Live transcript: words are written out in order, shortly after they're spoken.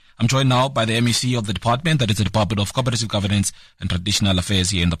I'm joined now by the MEC of the department, that is the Department of Cooperative Governance and Traditional Affairs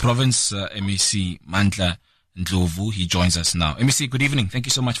here in the province, MEC Mandla Ndlovu. He joins us now. MEC, good evening. Thank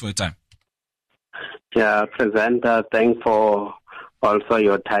you so much for your time. Yeah, presenter, thanks for also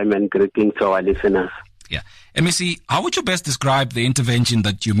your time and greetings to our listeners. Yeah. MEC, how would you best describe the intervention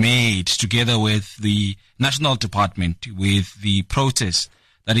that you made together with the National Department with the protest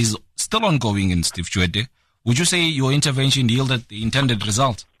that is still ongoing in Steve Tshwete? Would you say your intervention yielded the intended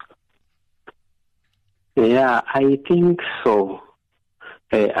result? Yeah, I think so,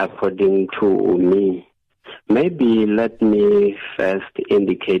 according to me. Maybe let me first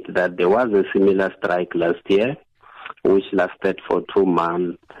indicate that there was a similar strike last year, which lasted for 2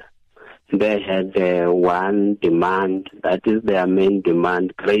 months. They had one demand, that is their main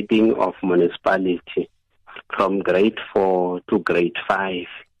demand, grading of municipality from grade 4 to grade 5.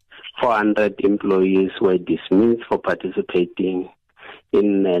 400 employees were dismissed for participating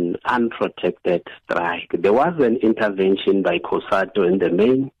in an unprotected strike. There was an intervention by COGTA in the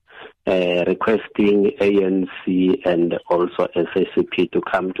main, requesting ANC and also SACP to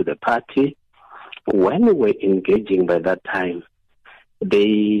come to the party. When we were engaging by that time,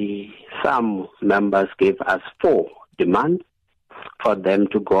 some members gave us 4 demands for them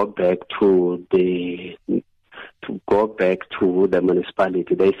to go back to the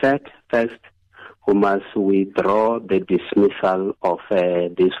municipality. They said, first, we must withdraw the dismissal of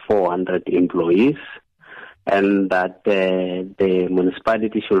these 400 employees, and that the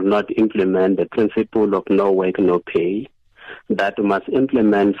municipality should not implement the principle of no work, no pay, that we must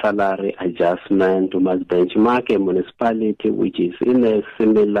implement salary adjustment, we must benchmark a municipality which is in a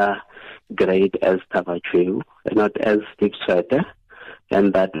similar grade as Tavachew, not as Steve Tshwete,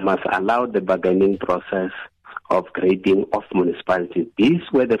 and that must allow the bargaining process of grading of municipalities. These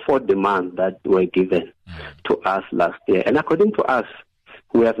were the 4 demands that were given to us last year. And according to us,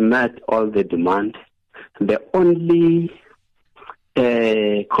 we have met all the demands. The only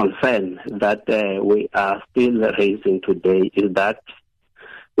concern that we are still raising today is that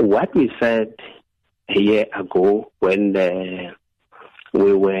what we said a year ago when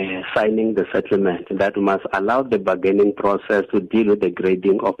we were signing the settlement, that we must allow the bargaining process to deal with the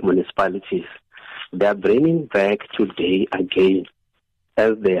grading of municipalities. They are bringing back today again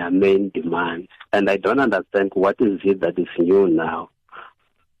as their main demand. And I don't understand what is it that is new now,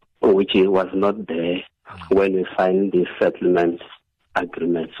 which was not there when we signed this settlement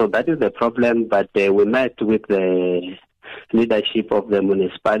agreement. So that is the problem. But we met with the leadership of the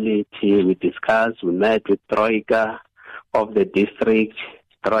municipality. We discussed, we met with Troika of the district,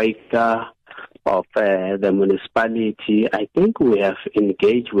 Troika of the municipality. I think we have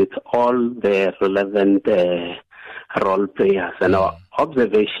engaged with all the relevant role players, and our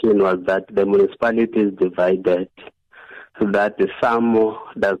observation was that the municipality is divided, that some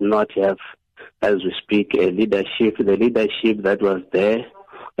does not have, as we speak, a leadership. The leadership that was there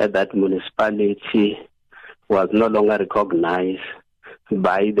at that municipality was no longer recognized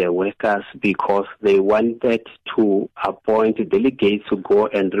by the workers because they wanted to appoint delegates to go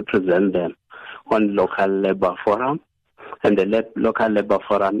and represent them on local labor forum, and the local labor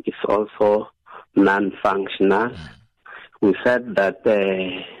forum is also non-functional. We said that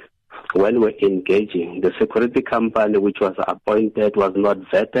when we're engaging, the security company which was appointed was not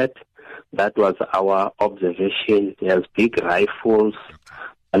vetted. That was our observation. There's big rifles,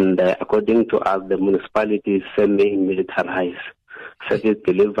 and according to us, the municipality is semi-militarized. Service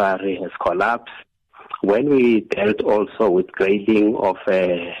delivery has collapsed. When we dealt also with grading of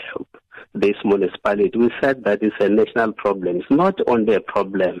this municipality, we said that it's a national problem. It's not only a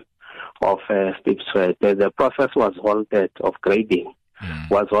problem of Steve Tshwete. The process was halted of grading,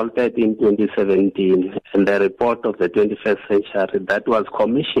 was halted in 2017, and the report of the 21st century that was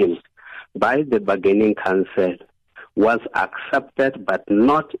commissioned by the bargaining council was accepted but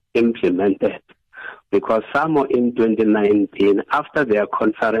not implemented, because some in 2019, after their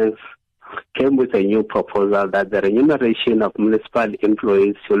conference, came with a new proposal that the remuneration of municipal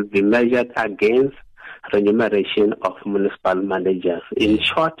employees should be measured against remuneration of municipal managers. In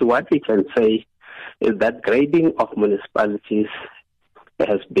short, what we can say is that grading of municipalities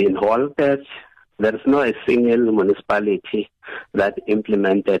has been halted. There is no a single municipality that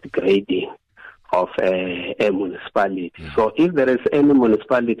implemented grading of a municipality. So if there is any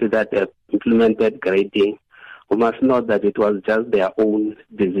municipality that has implemented grading, we must know that it was just their own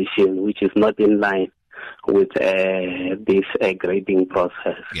decision, which is not in line with this grading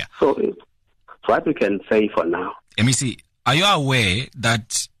process. Yeah. So it's what we can say for now. MEC, are you aware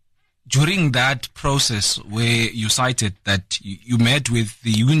that during that process where you cited that you met with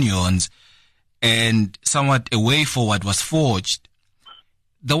the unions and somewhat a way forward was forged,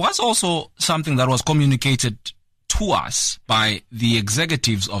 there was also something that was communicated to us by the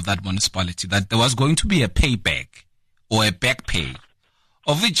executives of that municipality, that there was going to be a payback or a back pay,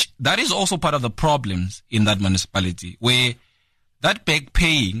 of which that is also part of the problems in that municipality, where that back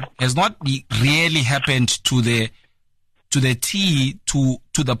paying has not really happened to the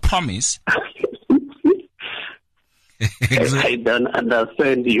promise. I don't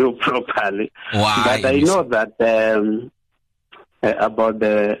understand you properly. Why? But I know that about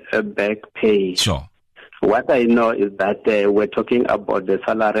the back pay. Sure. What I know is that we're talking about the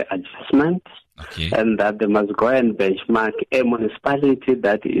salary adjustment, okay, and that they must go and benchmark a municipality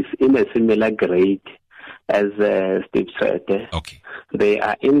that is in a similar grade as Steve Tshwete. Okay. They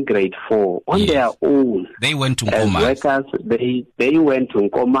are in grade 4 on their own. They went to as Nkomazi. Workers, they went to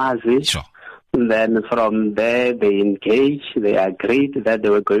Nkomazi. Sure. And then from there, they engaged, they agreed that they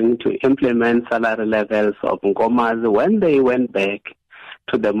were going to implement salary levels of Nkomazi. When they went back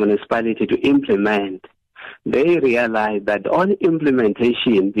to the municipality to implement, they realized that on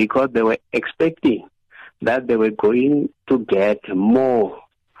implementation, because they were expecting that they were going to get more,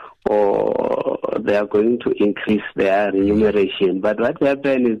 or they are going to increase their remuneration. But what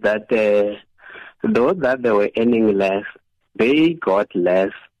happened is that those that they were earning less, they got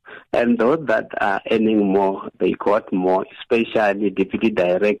less. And those that are earning more, they got more, especially deputy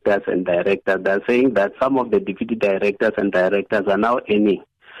directors and directors. They're saying that some of the deputy directors and directors are now earning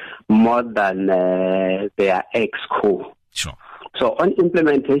more than their ex-co. Sure. So on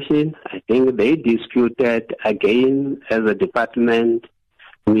implementation, I think they disputed again as a department.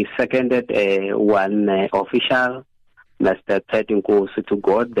 We seconded one official, Mr. Tshwete, to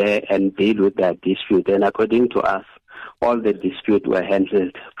go there and deal with that dispute. And according to us, all the disputes were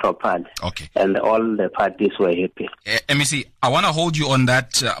handled properly. Okay. And all the parties were happy. MEC, I want to hold you on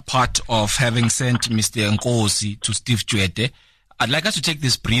that part of having sent Mr. Nkosi to Steve Tshwete. I'd like us to take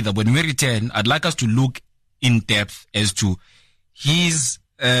this breather. When we return, I'd like us to look in depth as to his,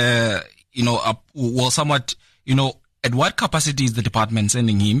 somewhat, at what capacity is the department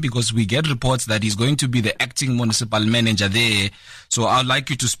sending him? Because we get reports that he's going to be the acting municipal manager there. So I'd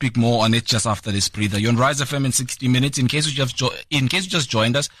like you to speak more on it just after this breather. You're on Rise FM in 60 minutes. In case you just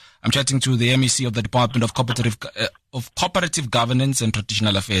joined us, I'm chatting to the MEC of the Department of Cooperative Governance and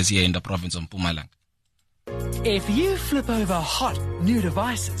Traditional Affairs here in the province of Mpumalanga. If you flip over hot new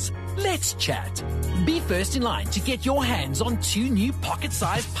devices, let's chat. Be first in line to get your hands on 2 new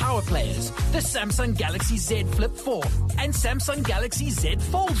pocket-sized power players, the Samsung Galaxy Z Flip 4 and Samsung Galaxy Z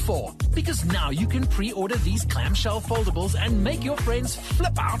Fold 4, because now you can pre-order these clamshell foldables and make your friends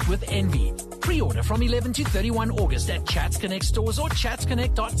flip out with envy. Pre-order from 11 to 31 August at Chats Connect stores or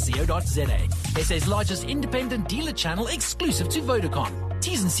chatsconnect.co.za. SA's largest independent dealer channel exclusive to Vodacom.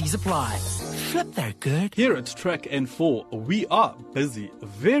 T's and C's apply. Flip, they're good. Here at Track N4, we are busy,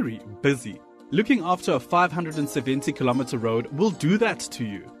 very busy. Looking after a 570-kilometer road will do that to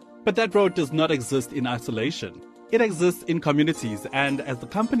you. But that road does not exist in isolation. It exists in communities, and as the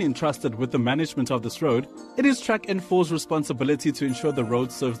company entrusted with the management of this road, it is Track N4's responsibility to ensure the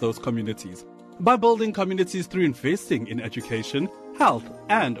road serves those communities by building communities through investing in education, health,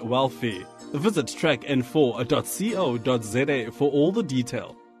 and welfare. Visit trackn4.co.za for all the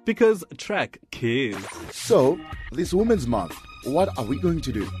detail, because Track cares. So, this Women's Month, what are we going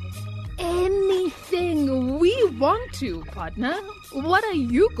to do? Anything we want to, partner. What are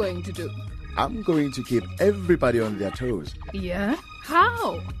you going to do? I'm going to keep everybody on their toes. Yeah?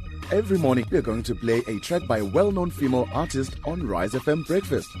 How? Every morning, we're going to play a track by a well-known female artist on Rise FM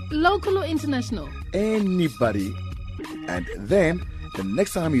Breakfast. Local or international? Anybody. And then, the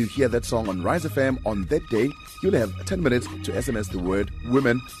next time you hear that song on Rise FM on that day, you'll have 10 minutes to SMS the word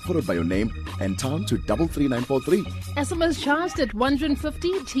women followed by your name and town to 33943. SMS charged at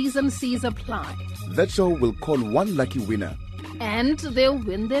 150, T's and C's apply. That show will call one lucky winner. And they'll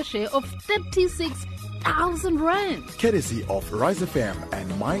win their share of 36,000 rand. Courtesy of Rise FM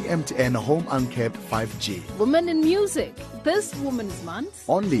and My MTN Home Uncapped 5G. Women in music, this Women's Month.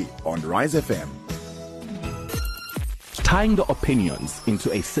 Only on Rise FM. Tying the opinions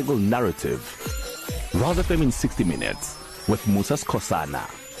into a single narrative. Rise FM in 60 minutes with Musa Sikhosana.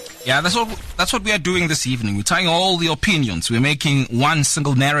 Yeah, that's what we are doing this evening. We're tying all the opinions. We're making one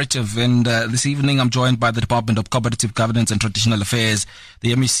single narrative. And this evening, I'm joined by the Department of Cooperative Governance and Traditional Affairs,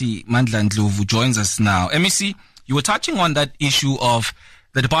 the MEC Mandla Ndlovu joins us now. MEC, you were touching on that issue of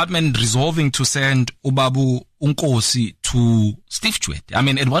the department resolving to send Ubabu Nkosi to Steve Tshwete. I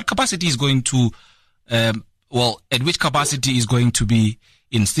mean, at what capacity is going to, at which capacity is going to be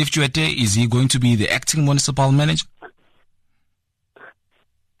in Steve Tshwete? Is he going to be the acting municipal manager?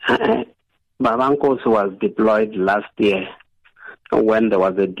 Baba Nkosi was deployed last year when there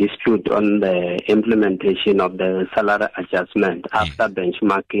was a dispute on the implementation of the salary adjustment after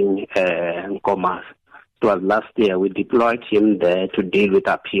benchmarking commerce. It was last year. We deployed him there to deal with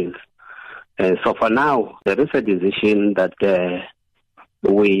appeals. So for now, there is a decision that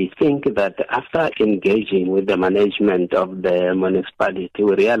we think that after engaging with the management of the municipality,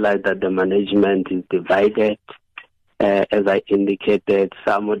 we realize that the management is divided. As I indicated,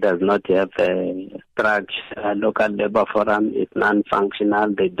 some does not have a structure. Local labor forum is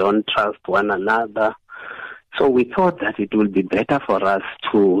non-functional. They don't trust one another. So we thought that it would be better for us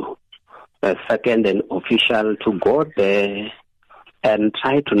to second an official to go there and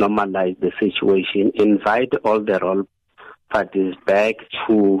try to normalize the situation, invite all the role parties back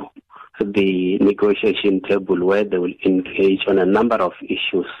to the negotiation table where they will engage on a number of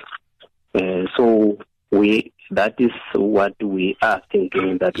issues. That is what we are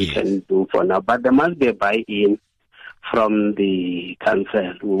thinking that we can do for now. But there must be a buy-in from the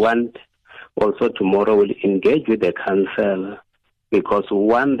council. We want also tomorrow we'll engage with the council because we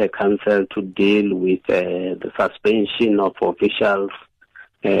want the council to deal with the suspension of officials.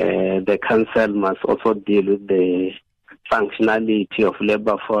 The council must also deal with the functionality of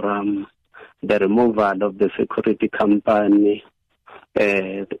labor forum, the removal of the security company,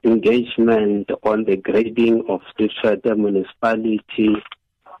 engagement on the grading of Steve Tshwete municipality.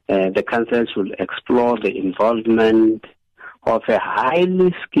 The council should explore the involvement of a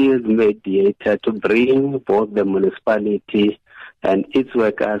highly skilled mediator to bring both the municipality and its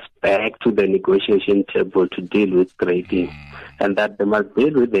workers back to the negotiation table to deal with grading, and that they must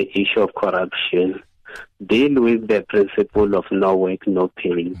deal with the issue of corruption, deal with the principle of no work, no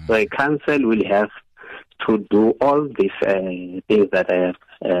pay. So a council will have to do all these things that I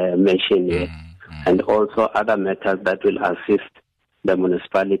have mentioned here, and also other matters that will assist the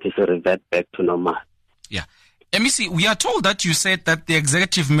municipality to revert back to normal. Yeah. MEC, we are told that you said that the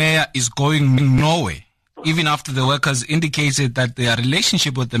executive mayor is going nowhere, even after the workers indicated that their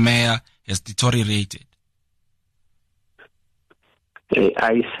relationship with the mayor has deteriorated.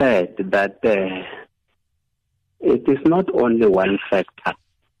 I said that it is not only one factor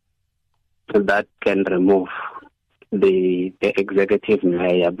that can remove the executive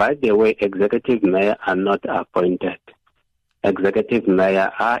mayor. By the way, executive mayor are not appointed. Executive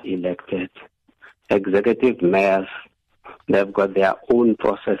mayor are elected. Executive mayors, they've got their own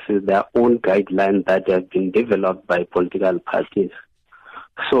processes, their own guidelines that have been developed by political parties.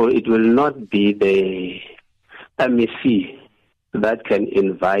 So it will not be the MEC that can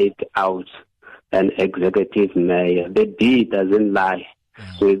invite out an executive mayor. The D doesn't lie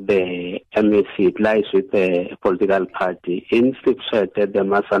with the MEC, it lies with the political party. In Steve Tshwete, they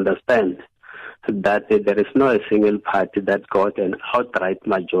must understand that there is no a single party that got an outright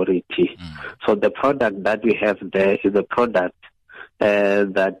majority. So the product that we have there is a product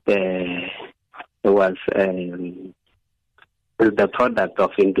that was the product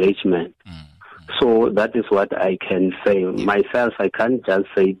of engagement. So that is what I can say. Myself, I can't just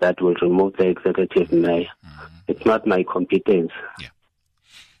say that will remove the executive mayor. It's not my competence. Yeah.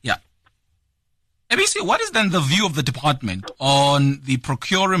 ABC, what is then the view of the department on the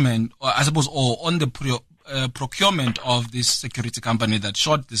procurement, or I suppose, or on the procurement of this security company that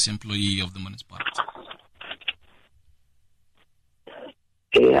shot this employee of the municipality?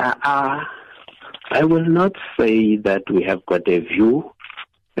 Yeah, I will not say that we have got a view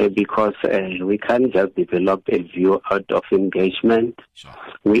because we can't just develop a view out of engagement. Sure.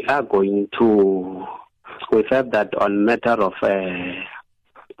 We are going to, we said that on matter of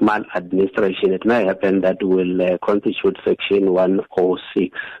maladministration, it may happen that will constitute Section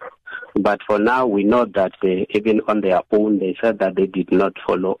 106. But for now, we know that even on their own, they said that they did not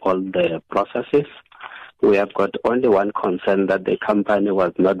follow all the processes. We have got only one concern, that the company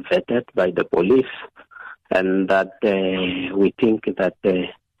was not vetted by the police, and that we think that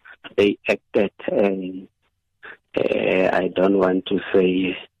they acted, I don't want to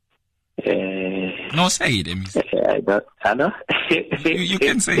say... no, say it, Hello? You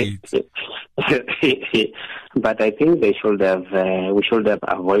can say it. But I think they should have, we should have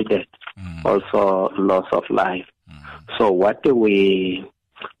avoided also loss of life. So what we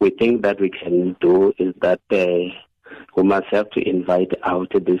think that we can do is that we must have to invite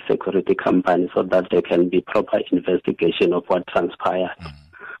out the security company so that there can be proper investigation of what transpired.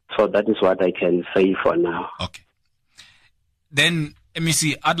 So that is what I can say for now. Okay. Then,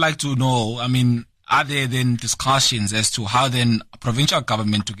 MEC, I'd like to know, are there then discussions as to how then a provincial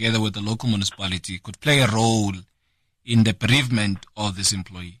government together with the local municipality could play a role in the bereavement of this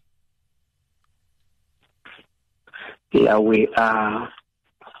employee? Yeah, we are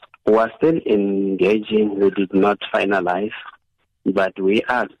still engaging. We did not finalize. But we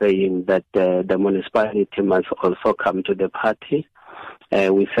are saying that the municipality must also come to the party.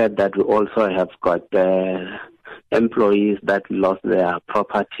 We said that we also have got employees that lost their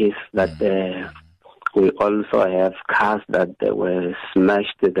properties, that we also have cars that they were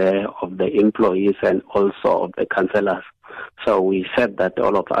smashed there of the employees and also of the councillors. So we said that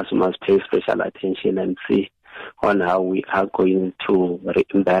all of us must pay special attention and see on how we are going to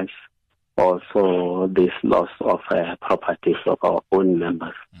reimburse also this loss of properties of our own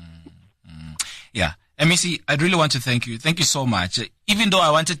members. Yeah. MEC, I really want to thank you. Thank you so much. Even though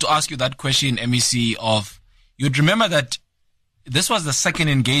I wanted to ask you that question, MEC, you'd remember that this was the second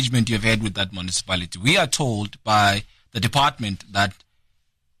engagement you've had with that municipality. We are told by the department that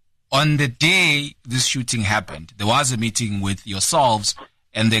on the day this shooting happened, there was a meeting with yourselves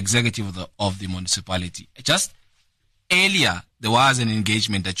and the executive of the municipality. Just earlier, there was an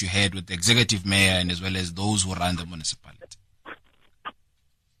engagement that you had with the executive mayor and as well as those who run the municipality.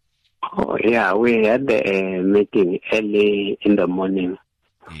 Oh, yeah, we had a meeting early in the morning.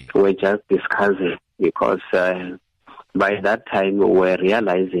 Yeah. We were just discussing because by that time we were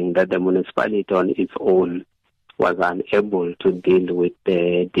realizing that the municipality on its own was unable to deal with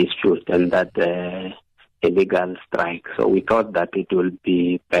the dispute and that illegal strike. So we thought that it will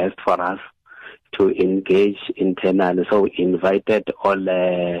be best for us to engage internally. So we invited all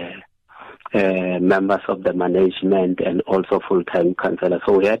members of the management and also full-time councillors.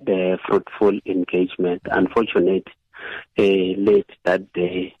 So we had a fruitful engagement. Unfortunately, late that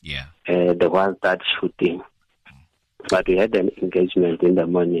day, there was that shooting. But we had an engagement in the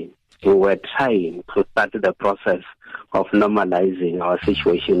morning. We were trying to start the process of normalizing our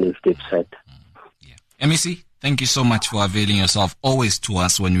situation in Steve Tshwete. MEC, thank you so much for availing yourself always to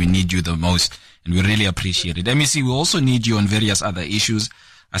us when we need you the most, and we really appreciate it. MEC, we also need you on various other issues.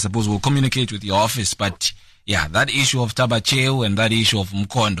 I suppose we'll communicate with your office, but yeah, that issue of Tabacheo and that issue of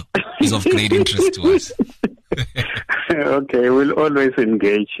Mkondo is of great interest to us. Okay, we'll always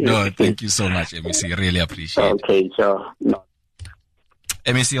engage. No, thank you so much, MEC. Really appreciate it. Okay, sure. No.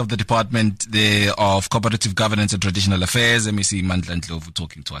 MEC of the Department of Cooperative Governance and Traditional Affairs, MEC Mandla Ndlovu,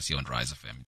 talking to us here on Rise FM.